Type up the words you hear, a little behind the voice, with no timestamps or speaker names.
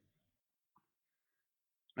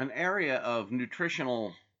An area of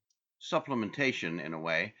nutritional supplementation, in a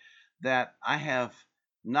way, that I have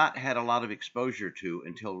not had a lot of exposure to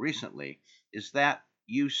until recently is that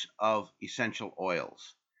use of essential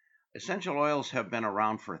oils. Essential oils have been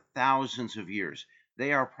around for thousands of years.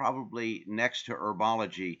 They are probably, next to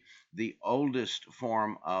herbology, the oldest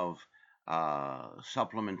form of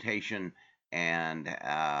supplementation and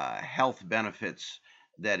health benefits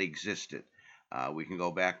that existed. We can go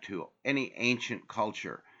back to any ancient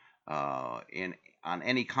culture in on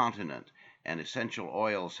any continent, and essential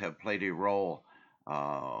oils have played a role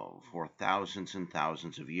for thousands and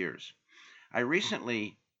thousands of years. I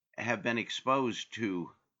recently have been exposed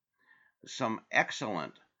to some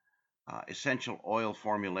excellent essential oil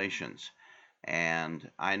formulations. And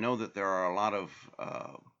I know that there are a lot of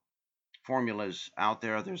formulas out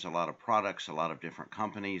there. There's a lot of products, a lot of different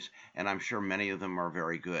companies, and I'm sure many of them are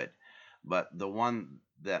very good. But the one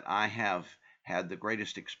that I have had the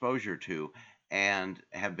greatest exposure to and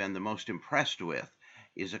have been the most impressed with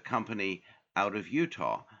is a company out of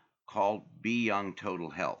Utah called Be Young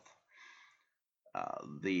Total Health.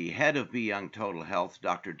 The head of Be Young Total Health,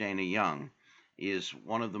 Dr. Dana Young, is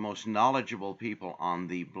one of the most knowledgeable people on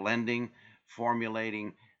the blending,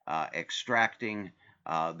 formulating, extracting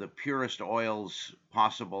the purest oils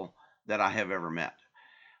possible that I have ever met.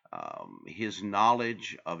 His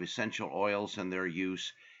knowledge of essential oils and their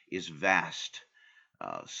use is vast,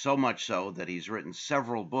 so much so that he's written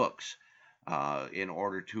several books in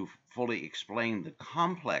order to fully explain the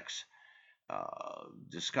complex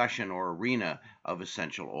discussion or arena of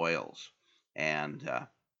essential oils. And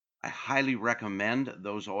I highly recommend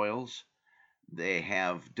those oils. They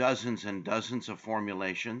have dozens and dozens of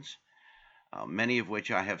formulations, many of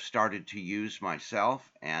which I have started to use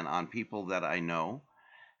myself and on people that I know.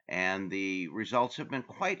 And the results have been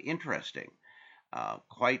quite interesting,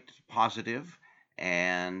 quite positive,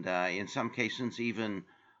 and in some cases even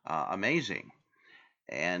amazing.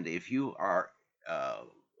 And if you are a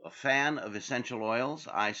fan of essential oils,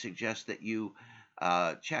 I suggest that you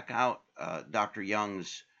check out Dr.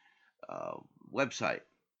 Young's website,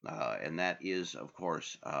 and that is, of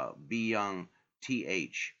course, beyoungth.com.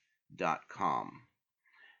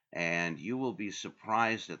 And you will be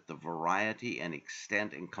surprised at the variety and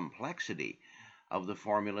extent and complexity of the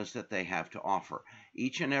formulas that they have to offer.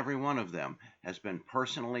 Each and every one of them has been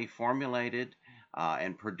personally formulated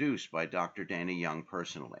and produced by Dr. Dana Young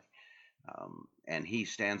personally. And he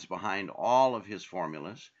stands behind all of his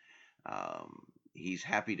formulas. He's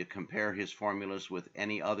happy to compare his formulas with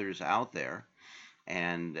any others out there.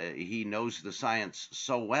 And he knows the science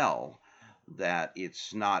so well that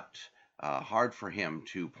it's not hard for him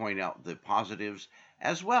to point out the positives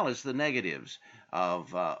as well as the negatives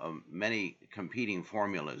of many competing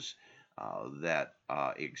formulas that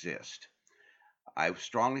exist. I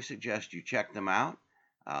strongly suggest you check them out.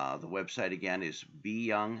 The website again is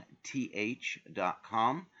beyoungth.com,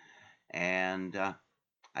 and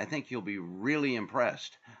I think you'll be really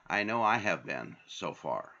impressed. I know I have been so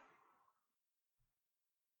far.